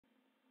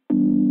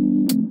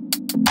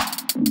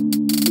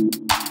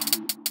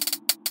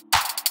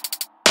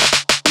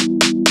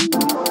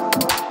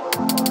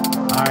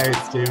Hi,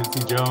 it's David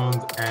C. Jones,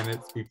 and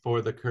it's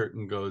Before the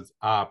Curtain Goes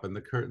Up, and the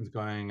curtain's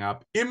going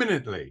up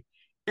imminently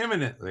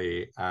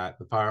at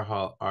the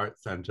Firehall Art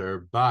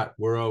Center, but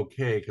we're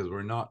okay because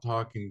we're not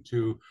talking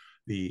to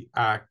the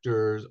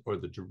actors or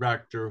the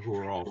director who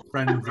are all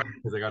frenzied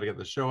because they got to get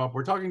the show up.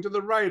 We're talking to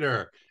the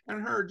writer,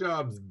 and her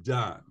job's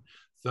done.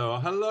 So,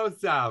 hello,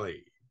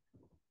 Sally.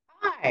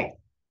 Hi.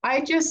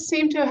 I just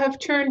seem to have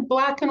turned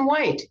black and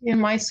white in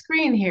my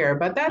screen here,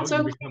 but Oh, that's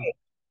okay.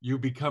 you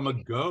become a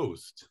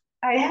ghost.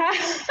 I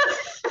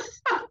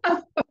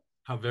have.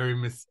 How very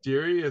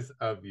mysterious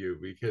of you,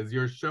 because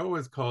your show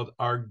is called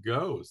Our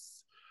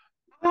Ghosts.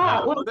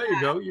 Well, Oh, there you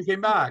go. You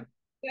came back.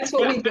 that's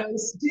what we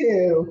ghosts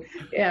do.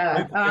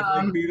 Yeah. It's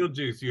like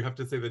Beetlejuice. You have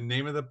to say the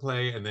name of the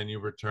play and then you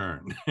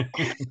return.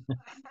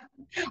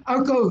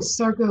 Our ghosts,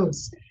 our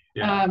ghosts.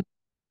 Yeah. Um,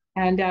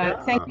 and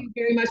Thank Yeah. you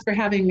very much for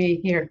having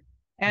me here.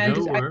 And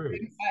No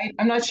worries.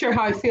 I'm not sure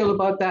how I feel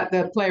about that.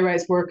 The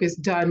playwright's work is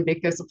done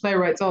because the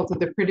playwright's also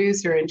the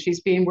producer, and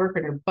she's been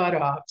working her butt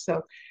off.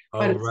 So,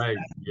 but Oh, it's right.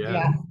 Yes.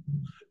 yeah.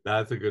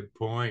 That's a good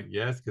point.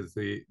 Yes, because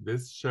the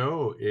this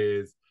show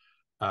is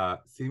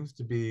seems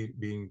to be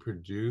being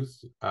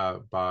produced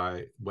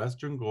by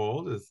Western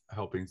Gold is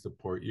helping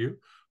support you,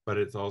 but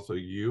it's also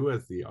you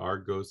as the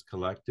Argos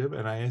Collective,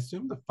 and I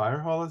assume the Fire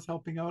Hall is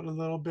helping out a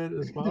little bit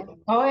as well.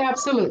 Oh,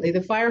 absolutely.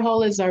 The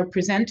Firehall is our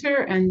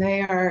presenter, and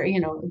they are,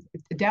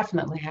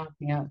 definitely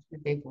helping out in a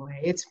big way.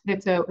 It's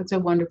a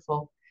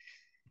wonderful,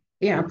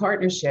 yeah,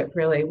 partnership.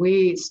 Really,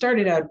 we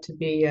started out to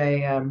be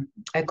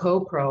a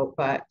co-pro,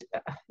 but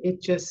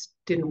it just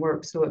didn't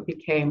work. So it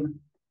became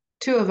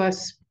two of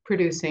us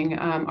producing.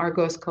 Our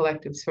Ghost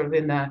Collective, sort of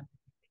in the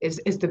is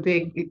the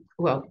big.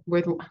 Well,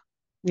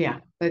 yeah,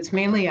 it's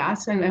mainly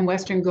us and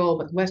Western Gold,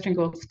 but Western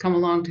Gold's come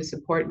along to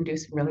support and do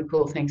some really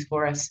cool things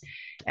for us.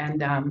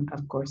 And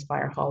of course,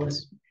 Fire Hall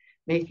is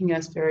making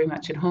us very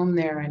much at home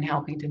there and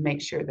helping to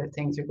make sure that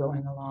things are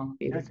going along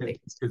Yeah, beautifully.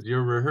 because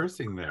you're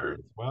rehearsing there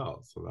as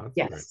well, so that's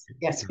great. Yes,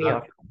 yes, we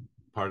That's are.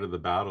 part of the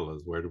battle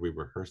is where do we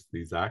rehearse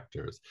these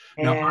actors?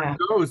 Now, Our Yeah.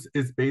 Ghost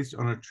is based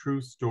on a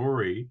true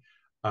story.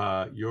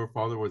 Your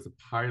father was a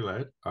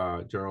pilot,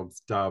 Gerald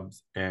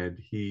Stubbs, and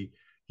he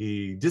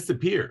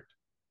disappeared.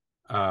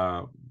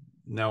 Uh,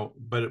 now,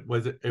 but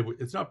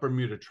it's not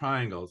Bermuda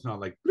Triangle. It's not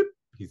like bloop,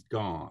 he's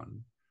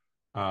gone.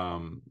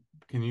 Um,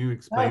 can you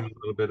explain Oh, a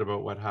little bit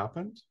about what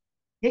happened?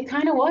 it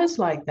kind of was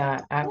like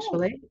that, Oh,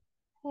 actually.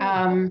 oh.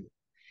 Um,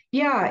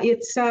 yeah,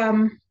 it's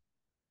the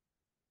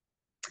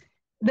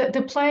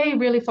play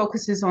really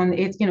focuses on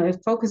it.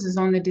 It focuses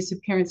on the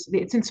disappearance.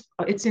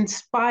 It's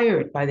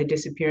inspired by the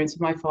disappearance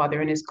of my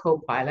father and his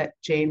co-pilot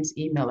James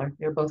E. Miller.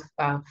 They're both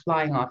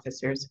flying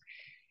officers,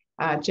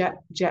 jet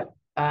jet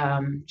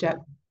jet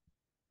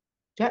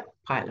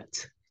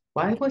pilots.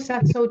 Why was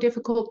that so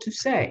difficult to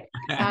say?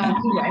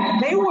 Anyway,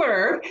 they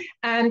were,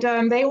 and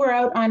they were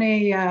out on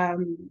a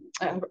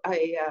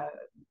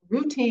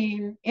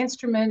routine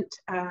instrument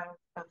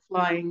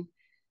flying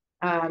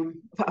a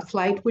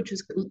flight which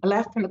was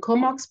left from the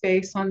Comox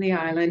base on the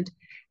island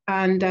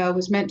and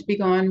was meant to be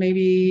gone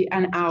maybe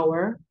an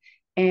hour.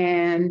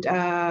 And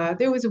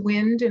there was a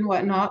wind and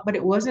whatnot, but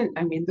it wasn't.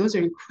 I mean, those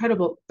are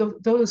incredible.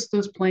 Those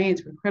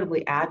planes were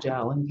incredibly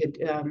agile and could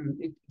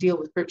deal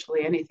with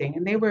virtually anything.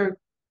 And they were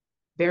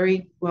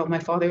very well. My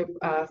father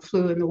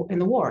flew in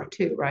the war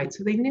too, right?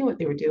 So they knew what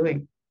they were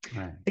doing.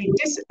 Right.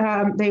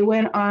 They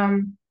went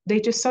they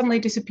just suddenly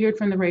disappeared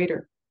from the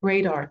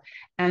radar,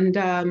 and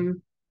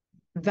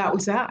that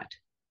was that.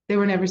 They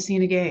were never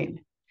seen again.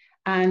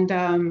 And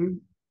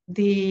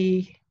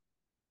the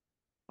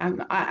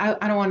I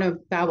don't want to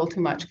babble too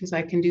much because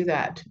I can do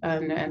that,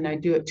 and I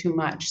do it too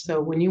much.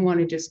 So when you want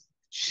to just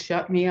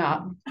shut me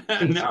up,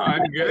 please. No,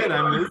 I'm good.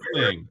 I'm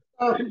listening.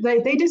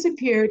 They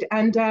disappeared,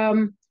 and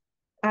the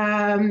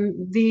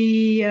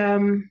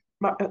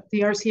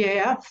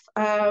RCAF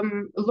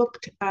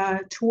looked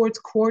towards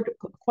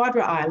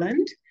Quadra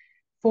Island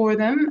for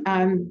them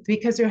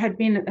because there had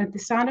been the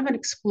sound of an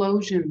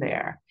explosion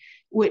there,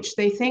 which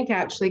they think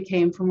actually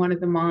came from one of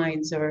the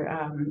mines or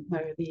um,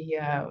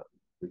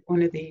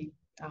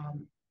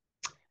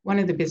 one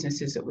of the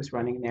businesses that was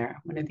running there,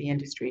 one of the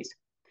industries.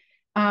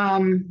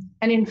 And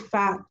in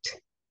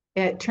fact,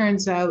 it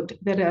turns out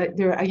that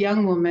there a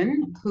young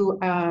woman who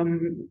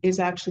is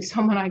actually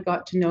someone I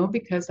got to know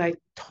because I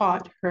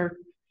taught her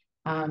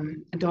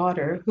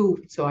daughter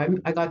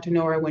I got to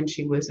know her when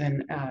she was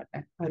as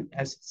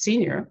a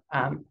senior.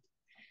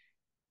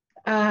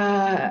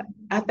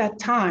 At that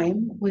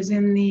time was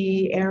in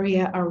the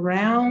area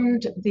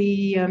around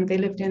they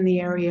lived in the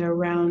area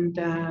around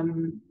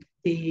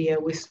the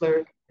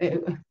Whistler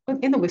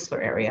in the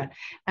Whistler area,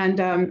 and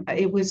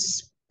it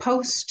was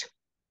post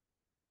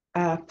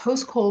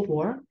Cold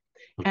War,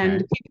 and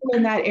Okay. people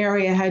in that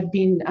area had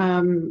been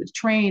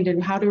trained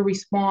in how to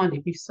respond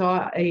if you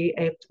saw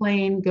a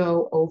plane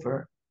go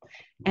over.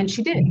 And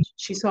she did.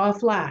 She saw a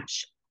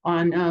flash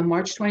on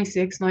March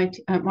 26, March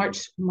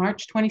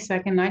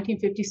 22nd,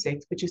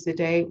 1956, which is the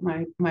day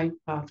my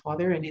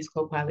father and his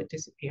co-pilot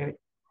disappeared.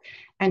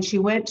 And she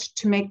went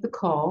to make the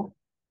call.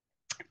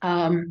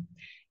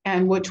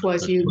 and which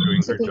was you doing her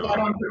basically got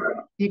job. on,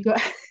 you go,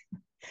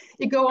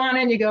 you go on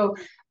and you go,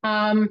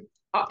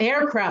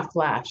 aircraft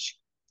flash.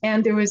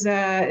 And there was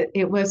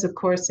it was of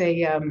course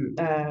the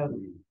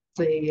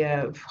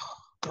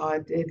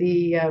God,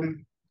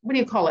 what do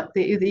you call it?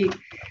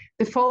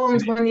 The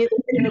phones when the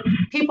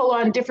people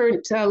on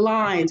different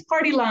lines,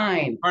 party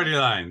line. Party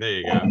line. There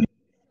you go.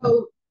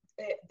 So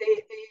the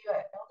elderly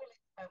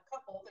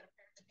couple that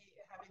appeared to be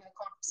having a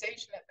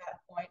conversation at that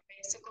point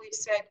basically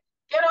said,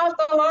 "Get off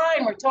the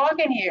line. We're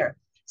talking here."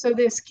 So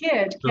this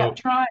kid kept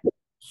trying.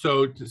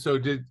 So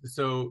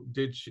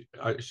did she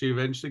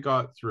eventually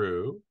got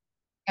through?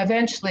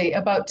 Eventually,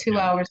 about 2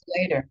 hours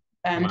later,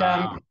 and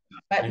wow.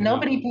 but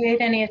nobody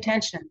paid any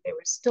attention. They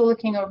were still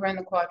looking over in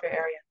the Quadra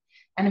area,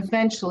 and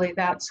eventually,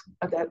 that's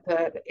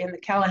in the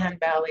Callahan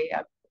Valley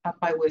up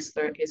by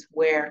Whistler is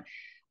where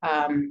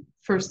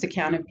first the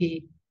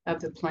canopy of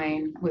the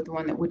plane with the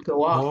one that would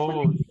go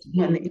off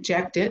when they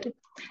ejected,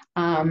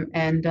 and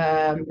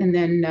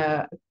then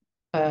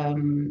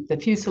the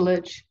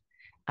fuselage.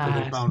 So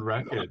they found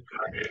wreckage.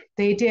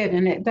 They did,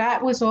 and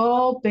that was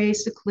all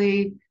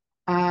basically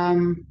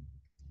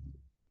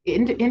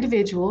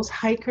individuals,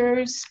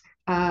 hikers,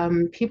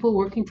 people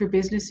working for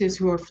businesses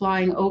who are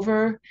flying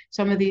over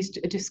some of these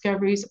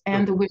discoveries,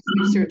 and the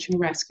Whistler search and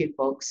rescue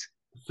folks.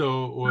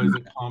 So it was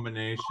a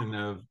combination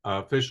of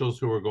officials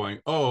who were going,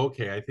 "Oh,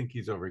 okay, I think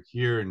he's over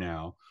here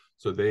now."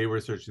 So they were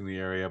searching the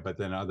area, but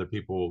then other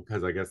people,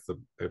 because I guess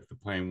if the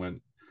plane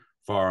went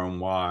far and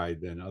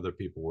wide, then other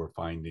people were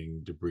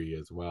finding debris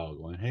as well,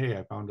 going, "Hey,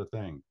 I found a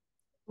thing."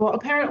 Well,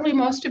 apparently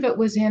most of it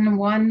was in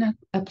one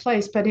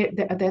place, but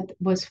that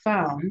was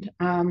found.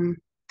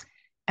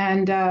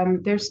 And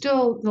they're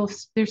still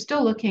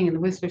looking in the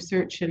Whistler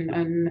search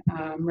and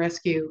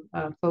rescue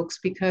folks,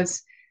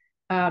 because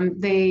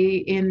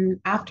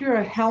after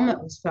a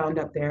helmet was found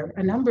up there,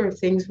 a number of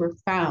things were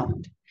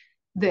found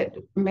that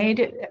made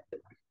it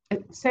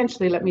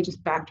essentially. Let me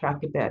just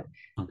backtrack a bit.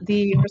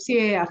 The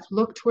RCAF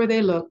looked where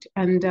they looked,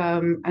 and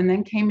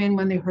then came in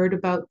when they heard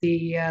about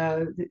the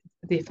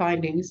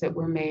findings that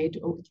were made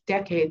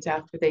decades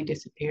after they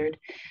disappeared.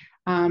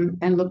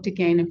 And looked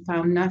again and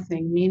found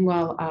nothing.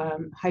 Meanwhile,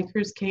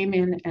 hikers came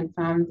in and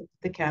found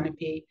the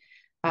canopy.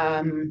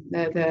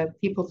 The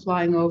people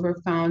flying over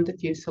found the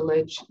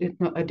fuselage,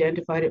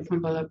 identified it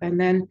from below. And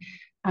then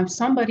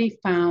somebody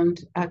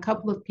found a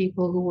couple of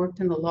people who worked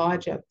in the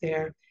lodge up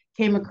there,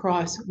 came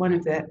across one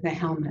of the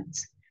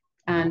helmets.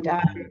 And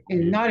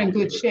not in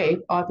good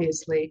shape,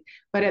 obviously.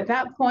 But at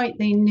that point,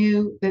 they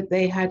knew that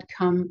they had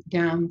come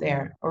down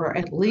there, or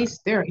at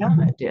least their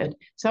helmet did,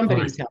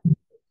 somebody's helmet.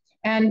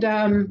 And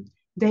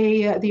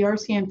the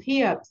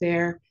RCMP up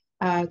there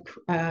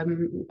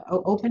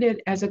opened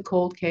it as a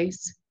cold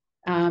case,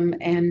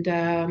 and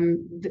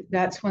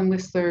that's when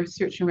Whistler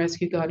Search and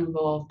Rescue got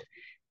involved,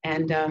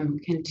 and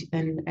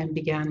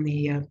began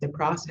the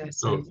process.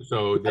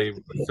 So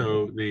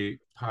the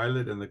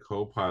pilot and the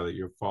co-pilot,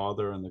 your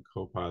father and the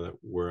co-pilot,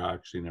 were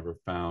actually never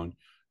found.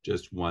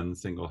 Just one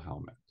single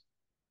helmet.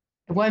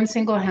 One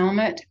single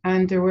helmet,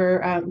 and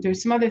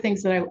there's some other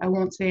things that I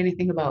won't say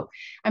anything about.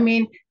 I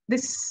mean,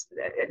 this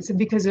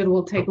because it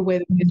will take away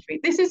the mystery.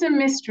 This is a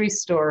mystery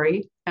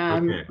story,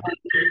 and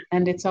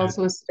it's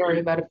also a story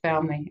about a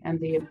family and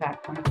the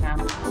impact on the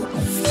family.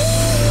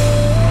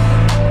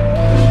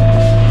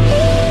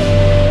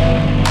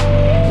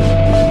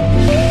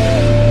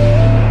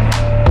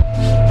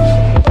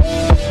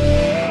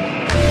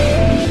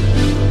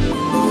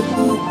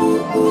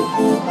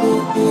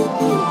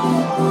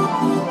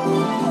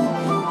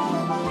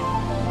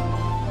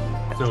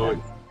 So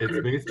it's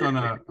based on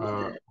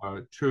a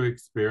true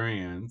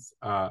experience.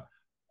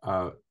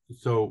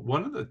 So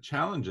one of the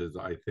challenges,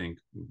 I think,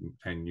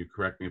 and you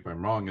correct me if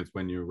I'm wrong, is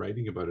when you're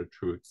writing about a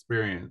true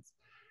experience,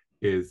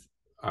 is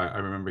I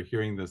remember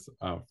hearing this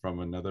from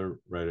another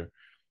writer.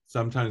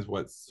 Sometimes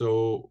what's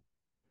so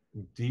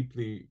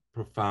deeply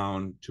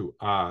profound to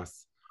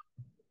us,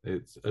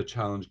 it's a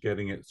challenge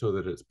getting it so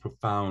that it's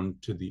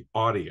profound to the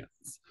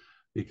audience,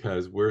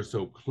 because we're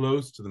so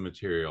close to the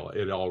material.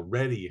 It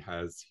already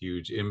has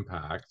huge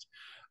impact.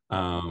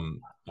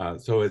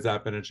 So has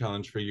that been a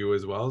challenge for you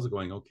as well, as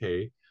going,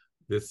 okay,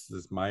 this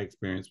is my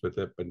experience with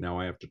it, but now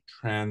I have to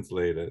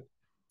translate it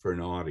for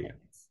an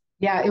audience?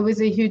 Yeah, it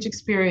was a huge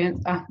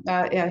experience,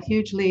 a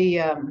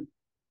hugely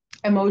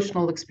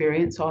emotional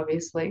experience,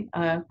 obviously.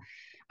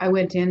 I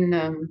went in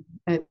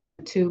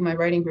to my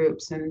writing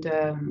groups and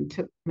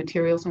took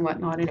materials and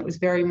whatnot, and it was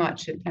very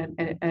much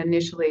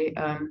initially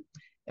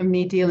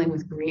me dealing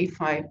with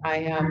grief. I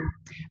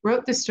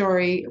wrote the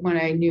story when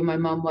I knew my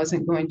mom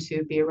wasn't going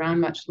to be around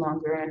much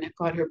longer, and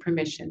got her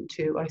permission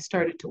I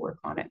started to work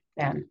on it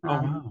then.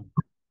 Wow.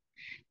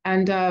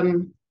 And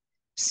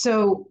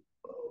so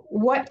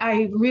what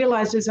I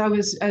realized as I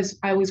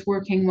was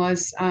working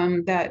was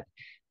that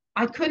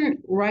I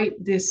couldn't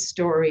write this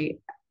story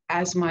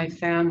as my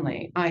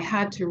family. I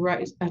had to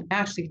write,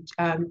 actually,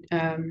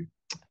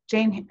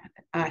 Jane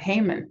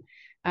Heyman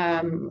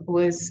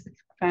was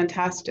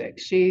fantastic.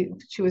 She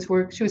was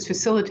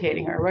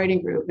facilitating our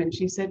writing group, and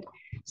she said,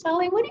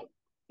 "Sally,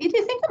 Do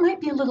you think it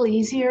might be a little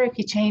easier if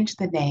you changed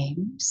the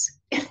names?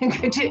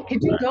 Could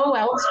you go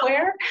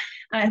elsewhere?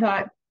 And I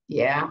thought,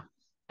 yeah.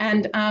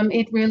 And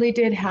it really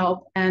did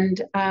help.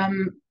 And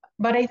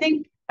but I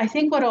think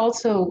what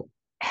also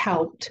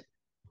helped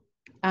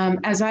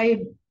as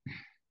I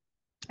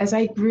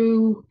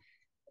grew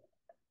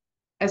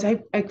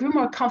I grew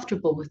more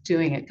comfortable with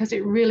doing it because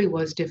it really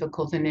was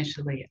difficult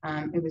initially.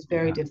 It was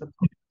very Yeah.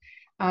 difficult.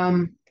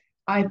 Um,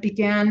 I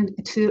began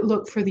to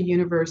look for the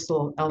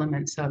universal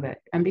elements of it.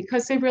 And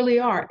because they really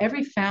are,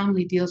 every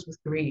family deals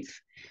with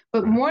grief.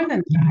 But Right. more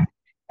than that,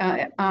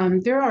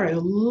 there are a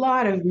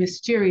lot of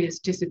mysterious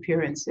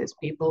disappearances.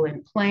 People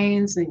in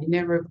planes, and you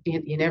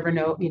never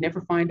know, you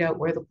never find out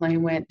where the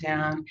plane went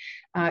down.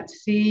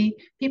 See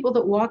people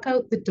that walk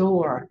out the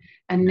door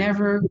and Yeah.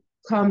 never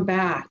come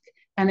back,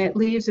 and it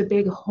leaves a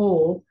big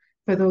hole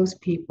for those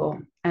people.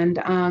 And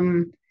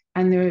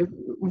there,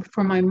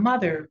 for my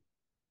mother,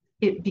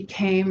 it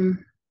became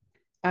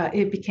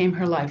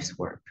her life's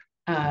work.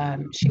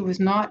 She was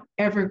not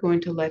ever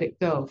going to let it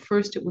go.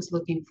 First, it was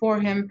looking for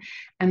him,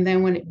 and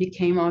then when it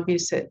became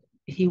obvious that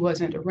he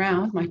wasn't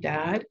around, my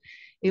dad,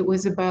 it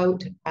was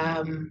about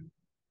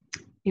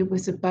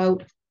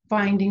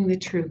finding the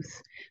truth,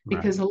 Right.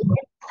 because a lot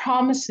of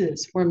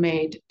promises were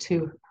made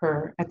to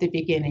her at the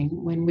beginning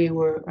when we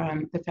were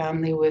the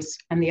family was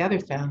and the other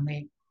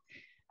family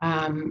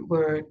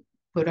were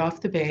put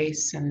off the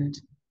base,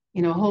 and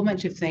a whole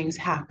bunch of things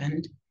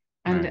happened.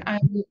 And Right.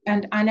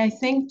 I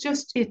think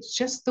it's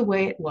just the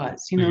way it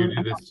was, So you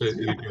do this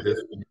you do this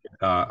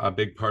a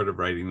big part of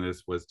writing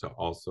this was to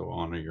also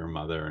honor your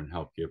mother and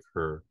help give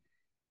her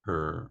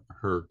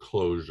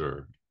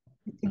closure.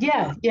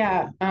 Yeah,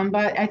 yeah.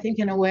 But I think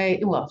in a way,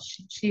 well,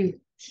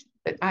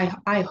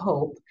 I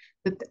hope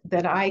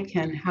that I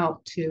can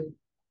help to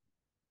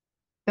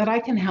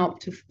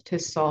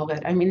solve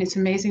it. I mean, it's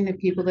amazing the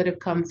people that have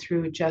come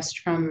through just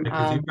from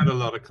Because you've got a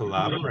lot of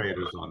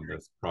collaborators on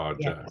this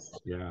project. yes,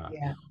 Yeah.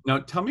 yeah, Now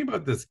tell me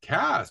about this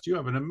cast. You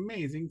have an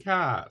amazing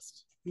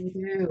cast. we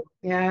do.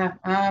 Yeah.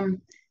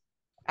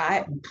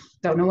 I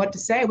don't know what to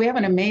say. We have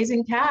an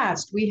amazing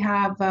cast. We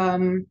have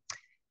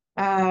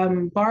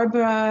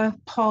Barbara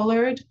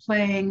Pollard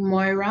playing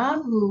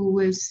Moira, who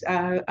was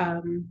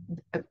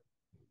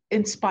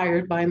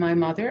inspired by my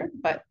mother,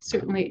 but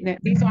certainly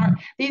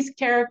these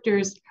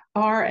characters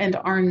are and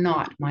are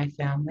not my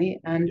family,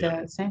 and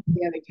Yeah. same with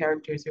the other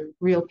characters are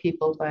real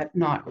people, but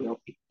not real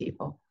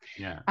people.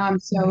 Yeah.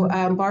 So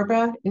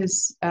Barbara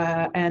is,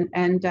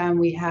 and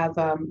we have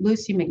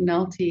Lucy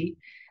McNulty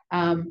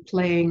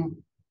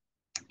playing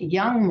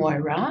young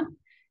Moira,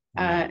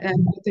 Yeah.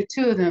 and the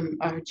two of them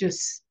are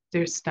just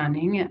they're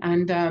stunning,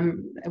 and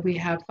we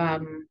have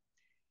It's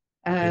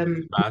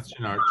um,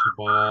 Sebastian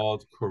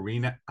Archibald,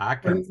 Corina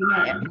Atkinson,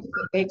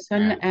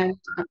 Dixon, and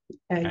and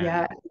and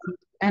yeah,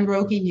 and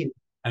Rogie Yu.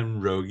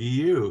 and Rogie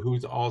Yu,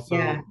 who's Yeah,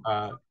 also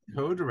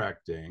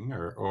co-directing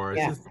or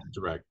yeah. assistant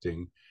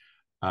directing,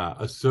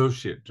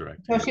 associate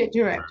directing Associate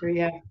director,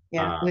 yeah,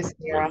 yeah, with with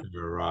Sarah.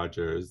 Sarah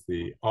Rogers, the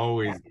Yeah.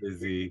 always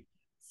busy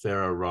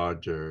Sarah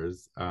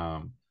Rogers.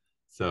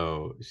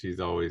 So she's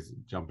always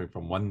jumping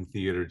from one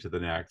theater to the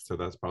next. So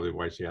that's probably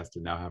why she has to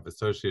now have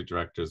associate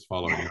directors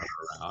following her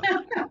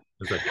around.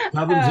 It's like,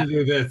 tell them Uh, to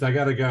do this. I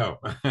gotta go.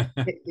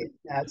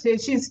 yeah, so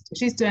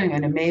she's doing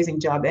an amazing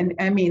job, and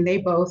I mean they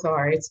both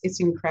are. It's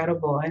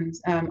incredible, and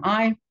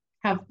I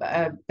have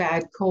a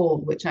bad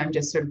cold, which I'm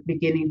just sort of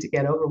beginning to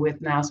get over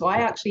with now. So I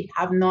actually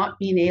have not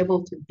been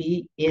able to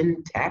be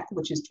in tech,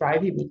 which is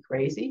driving me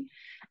crazy.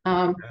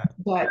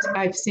 But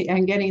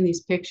I'm getting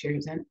these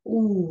pictures, and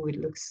ooh, it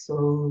looks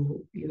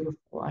so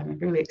beautiful. I'm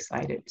really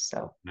excited.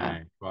 So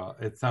Nice. Well,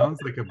 it sounds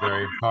like a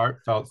very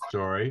heartfelt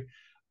story.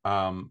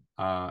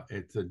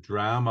 It's a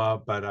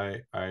drama, but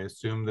I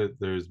assume that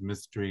there's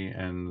mystery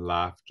and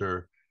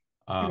laughter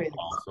there it is.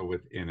 also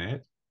within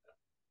it.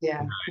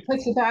 Yeah, you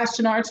put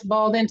Sebastian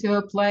Archibald into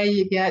a play,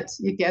 you get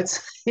you get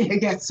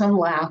some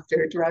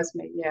laughter. Trust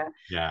me. Yeah,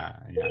 Yeah,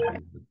 yeah,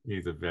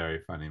 he's a very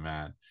funny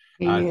man.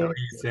 So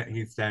he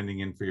he's standing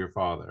in for your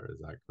father, is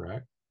that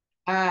correct?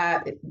 uh,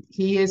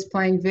 he is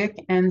playing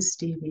Vic and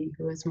Stevie,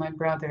 who is my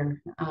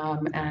brother.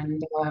 Okay.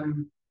 And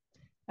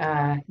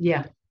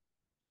yeah,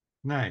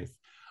 Nice.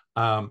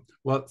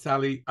 Well,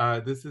 Sally,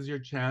 this is your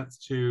chance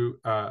to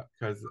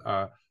because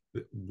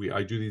we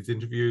I do these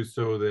interviews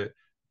so that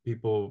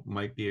people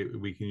might be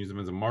we can use them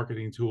as a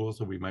marketing tool,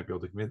 so we might be able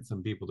to convince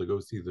some people to go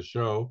see the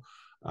show.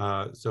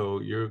 So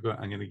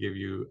I'm going to give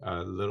you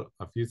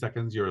a few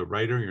seconds. You're a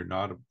writer, you're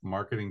not a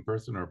marketing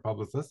person or a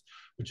publicist,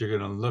 but you're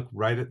going to look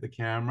right at the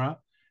camera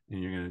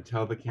and you're going to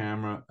tell the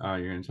camera,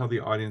 you're going to tell the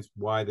audience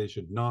why they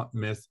should not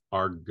miss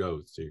our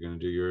ghost. So you're going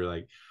to do your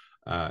like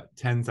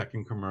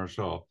 10-second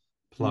commercial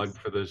plug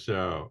for the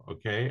show.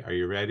 Okay, are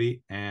you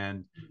ready?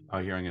 And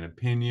here I'm going to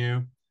pin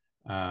you.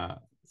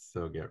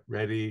 So get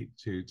ready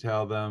to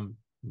tell them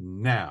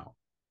now.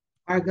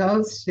 Our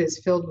Ghost is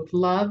filled with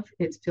love.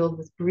 It's filled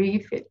with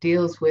grief. It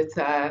deals with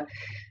a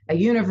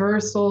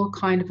universal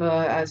kind of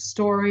a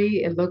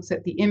story. It looks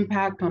at the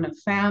impact on a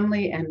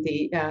family and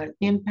the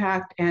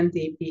impact and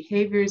the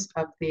behaviors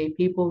of the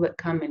people that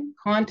come in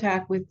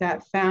contact with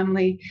that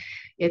family.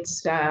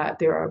 It's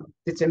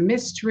it's a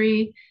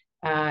mystery.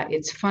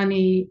 It's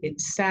funny.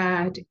 It's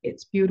sad.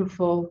 It's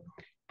beautiful,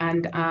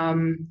 and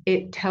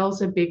it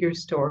tells a bigger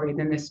story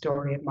than the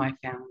story of my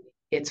family.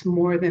 It's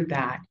more than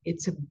that.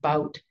 It's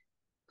about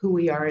who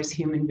we are as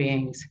human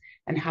beings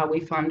and how we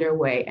found our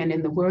way. And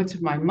in the words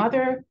of my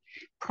mother,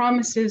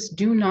 promises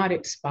do not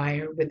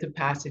expire with the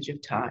passage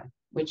of time,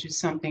 which is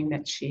something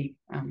that she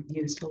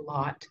used a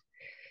lot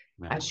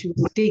as she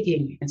was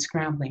digging and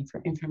scrambling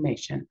for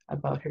information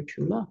about her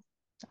true love.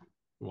 So.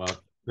 Well,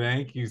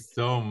 thank you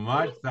so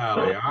much,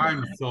 Sally.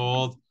 I'm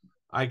sold.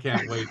 I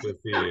can't wait to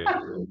see it.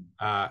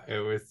 It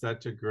was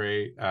such a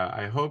great,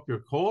 I hope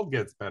your cold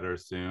gets better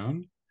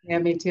soon. Yeah,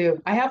 me too.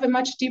 I have a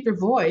much deeper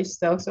voice,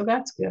 though, so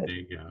that's good. There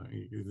you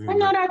go. I'm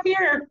not up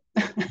here.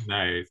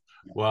 Nice.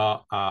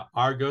 Well,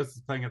 Our Ghost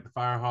is playing at the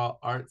Firehall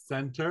Arts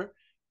Center,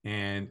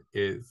 and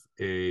it's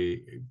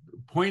a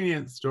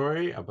poignant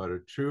story about a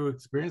true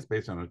experience,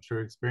 based on a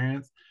true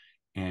experience,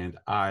 and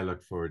I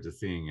look forward to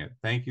seeing it.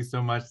 Thank you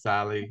so much,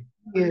 Sally.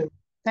 Thank you.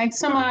 Thanks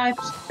so much.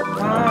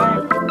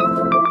 Bye.